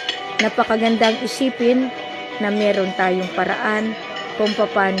 Kaya napakagandang isipin na meron tayong paraan kung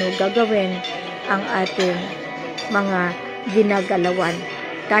paano gagawin ang ating mga ginagalawan.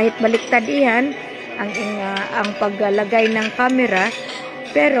 Kahit baliktad iyan ang paglalagay ng camera,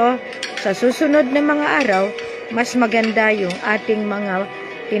 pero sa susunod na mga araw, mas maganda yung ating mga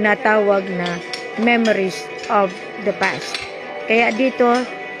tinatawag na memories of the past. Kaya dito,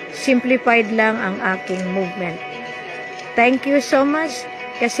 simplified lang ang aking movement. Thank you so much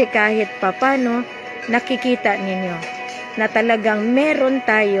kasi kahit papano nakikita ninyo na talagang meron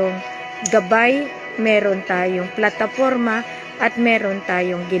tayong gabay, meron tayong plataforma at meron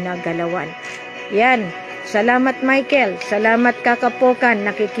tayong ginagalawan. Yan. Salamat Michael. Salamat Kakapokan.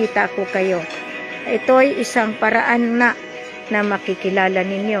 Nakikita ko kayo. Ito'y isang paraan na makikilala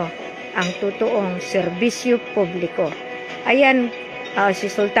ninyo ang totoong serbisyo publiko. Ayan, si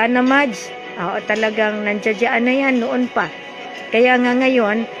Sultana Mads, talagang nandiyan na yan noon pa. Kaya nga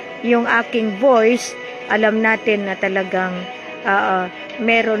ngayon, yung aking voice, alam natin na talagang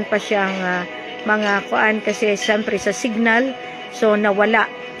meron pa siyang mga kuan kasi siyempre sa signal, so nawala.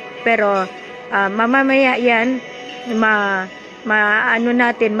 Pero mamamaya yan, ano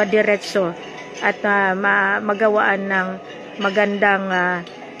natin, madiretso at magawaan ng magandang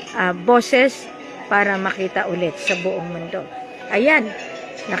boses para makita ulit sa buong mundo. Ayan,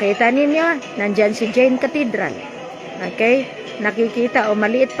 nakita ninyo, nandyan si Jane Cathedral. Okay? Nakikita, o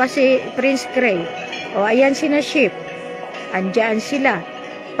maliit pa si Prince Cray. O ayan si Naship. Andyan sila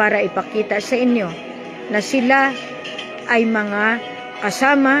para ipakita sa inyo na sila ay mga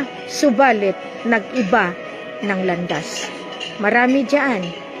kasama, subalit nag-iba ng landas. Marami dyan.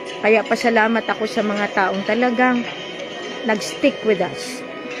 Kaya pasalamat ako sa mga taong talagang nag-stick with us.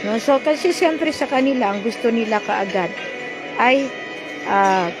 No? So, kasi siyempre sa kanila, ang gusto nila kaagad ay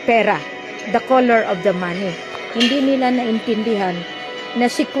pera. The color of the money. Hindi nila naintindihan na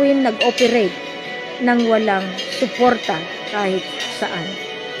si Queen nag-operate nang walang suporta kahit saan.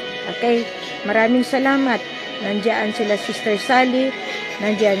 Okay? Maraming salamat. Nandiyan sila Sister Sally,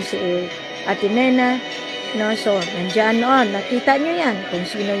 nandiyan si Ate Nena, no? So, nandiyan noon. Nakita nyo yan kung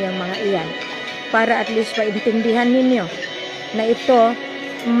sino yung mga iyan. Para at least paintindihan ninyo na ito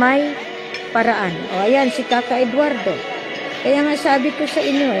may paraan. O, ayan, si Kaka Eduardo. Kaya nga sabi ko sa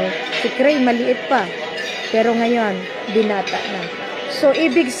inyo si Cray maliit pa. Pero ngayon, binata na. So,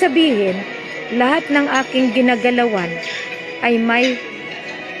 ibig sabihin, lahat ng aking ginagalawan ay may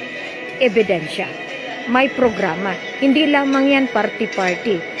ebidensya. May programa. Hindi lamang yan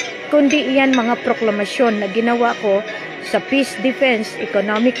party-party, kundi yan mga proklamasyon na ginawa ko sa Peace, Defense,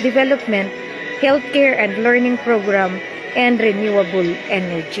 Economic Development, Healthcare and Learning Program, and Renewable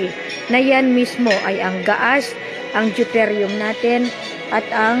Energy. Na yan mismo ay ang gaas, ang deuterium natin, at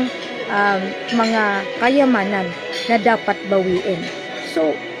ang mga kayamanan na dapat bawiin.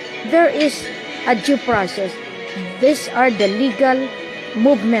 So, there is a due process. These are the legal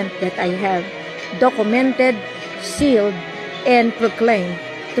movement that I have documented, sealed, and proclaim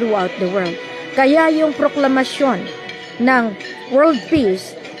throughout the world. Kaya yung proklamasyon ng world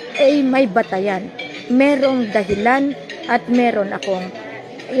peace ay may batayan. Merong dahilan at meron akong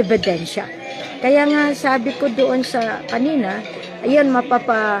ebidensya. Kaya nga sabi ko doon sa kanina, ayun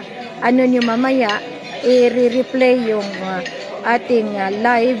ano nyo mamaya, i-replay yung ating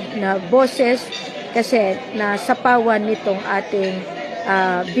live na boses kasi nasapawan nitong ating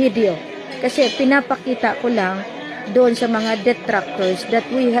video. Kasi pinapakita ko lang doon sa mga detractors that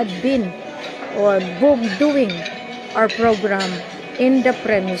we had been or doing our program in the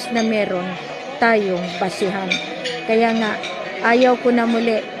premise na meron tayong basihan. Kaya nga, ayaw ko na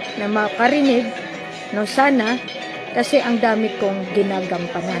muli na makarinig, no sana, kasi ang dami kong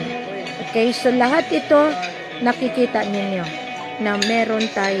ginagampanan. Okay, so lahat ito, nakikita ninyo na meron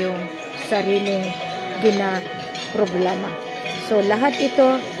tayong sariling ginaproblema. So lahat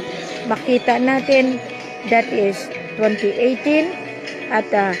ito, makita natin, that is 2018 at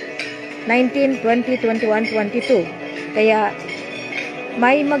 19, 20, 21, 22. Kaya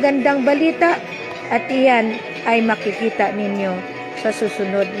may magandang balita at iyan ay makikita ninyo sa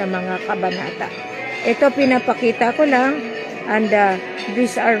susunod na mga kabanata. Ito pinapakita ko lang and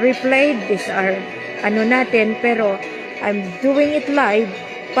these are replayed, these are ano natin, pero I'm doing it live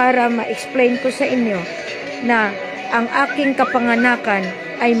para ma-explain ko sa inyo na ang aking kapanganakan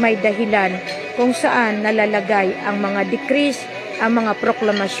ay may dahilan kung saan nalalagay ang mga decrees, ang mga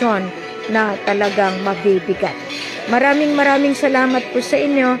proklamasyon na talagang mabibigat. Maraming salamat po sa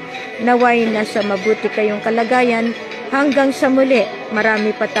inyo. Naway nasa mabuti kayong kalagayan. Hanggang sa muli,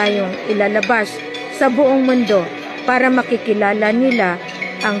 marami pa tayong ilalabas sa buong mundo para makikilala nila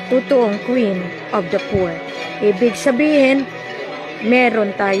ang totoong Queen of the Poor. Ibig sabihin,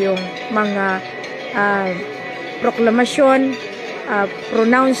 meron tayong mga proklamasyon,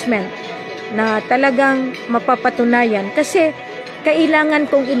 pronouncement na talagang mapapatunayan kasi kailangan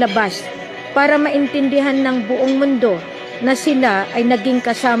kong ilabas para maintindihan ng buong mundo na sila ay naging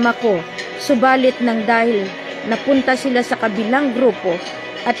kasama ko, subalit nang dahil napunta sila sa kabilang grupo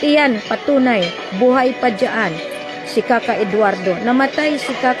at iyan patunay, buhay pa dyan si Kaka Eduardo. Namatay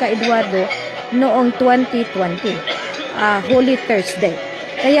si Kaka Eduardo noong 2020, Holy Thursday.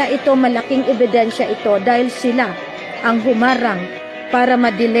 Kaya ito malaking ebidensya ito dahil sila ang humarang para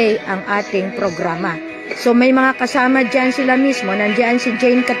ma-delay ang ating programa. So may mga kasama dyan sila mismo, nandiyan si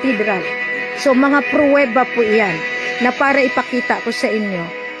Jane Cathedral. So mga pruweba po iyan na para ipakita ko sa inyo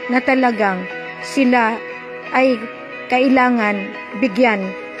na talagang sila ay kailangan bigyan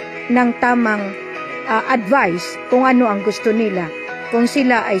ng tamang advice kung ano ang gusto nila. Kung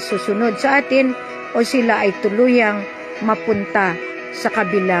sila ay susunod sa atin o sila ay tuluyang mapunta sa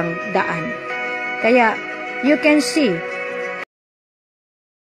kabilang daan. Kaya you can see